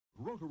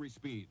rotary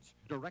speeds.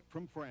 Direct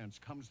from France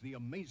comes the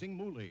amazing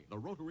Mouli, the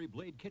rotary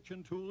blade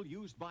kitchen tool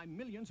used by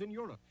millions in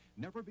Europe.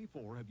 Never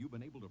before have you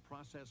been able to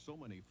process so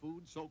many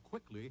foods so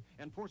quickly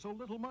and for so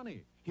little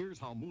money. Here's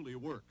how Mouli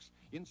works.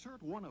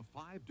 Insert one of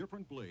 5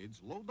 different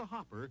blades, load the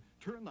hopper,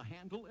 turn the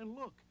handle, and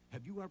look.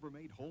 Have you ever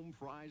made home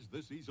fries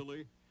this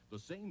easily? The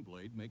same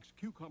blade makes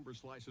cucumber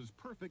slices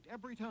perfect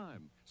every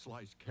time.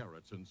 Slice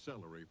carrots and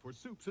celery for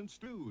soups and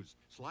stews.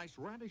 Slice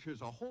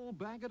radishes a whole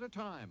bag at a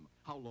time.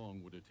 How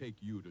long would it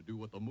take you to do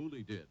what the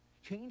Mouli did?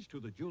 Change to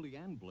the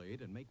julienne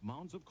blade and make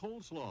mounds of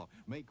coleslaw.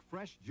 Make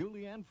fresh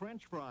julienne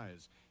French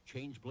fries.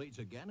 Change blades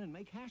again and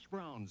make hash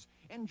browns.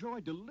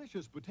 Enjoy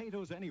delicious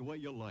potatoes any way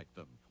you like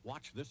them.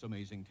 Watch this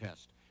amazing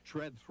test.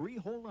 Shred 3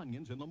 whole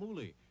onions in the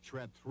Mouli.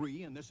 Shred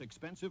 3 in this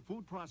expensive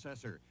food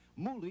processor.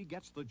 Mouli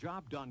gets the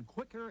job done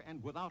quicker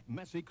and without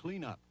messy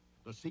cleanup.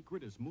 The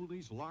secret is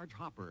Mouli's large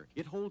hopper.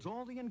 It holds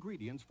all the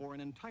ingredients for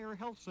an entire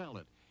health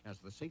salad. As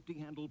the safety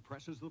handle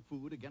presses the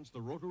food against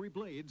the rotary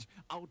blades,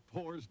 out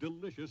pours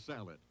delicious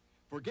salad.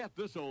 Forget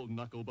this old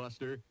knuckle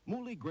buster.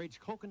 Mouli grates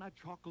coconut,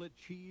 chocolate,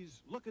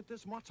 cheese. Look at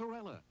this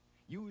mozzarella.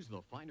 Use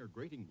the finer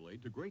grating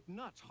blade to grate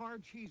nuts,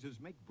 hard cheeses,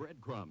 make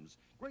breadcrumbs.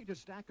 Grate a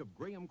stack of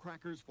graham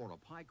crackers for a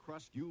pie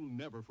crust you'll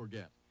never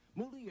forget.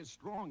 Mouli is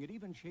strong. It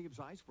even shaves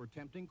ice for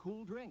tempting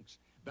cool drinks.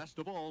 Best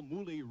of all,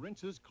 Mouli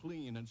rinses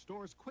clean and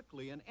stores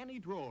quickly in any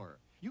drawer.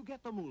 You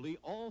get the Mouli,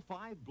 all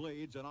 5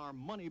 blades, and our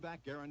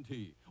money-back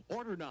guarantee.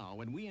 Order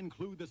now, and we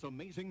include this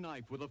amazing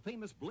knife with a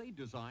famous blade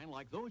design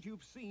like those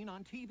you've seen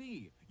on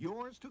TV.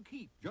 Yours to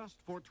keep just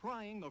for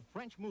trying the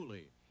French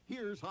Mouli.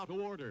 Here's how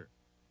to order.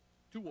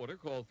 To order,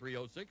 call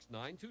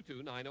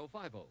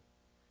 306-922-9050.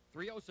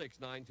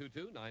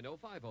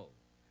 306-922-9050.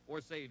 Or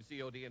save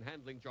COD and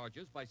handling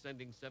charges by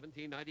sending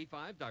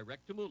 $17.95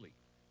 direct to Mouli.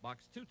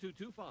 Box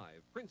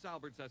 2225, Prince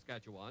Albert,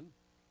 Saskatchewan,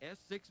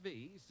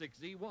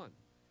 S6V6Z1.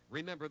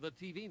 Remember, the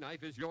TV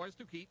knife is yours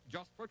to keep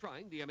just for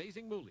trying the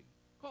amazing Mouli.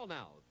 Call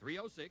now,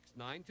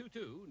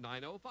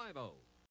 306-922-9050.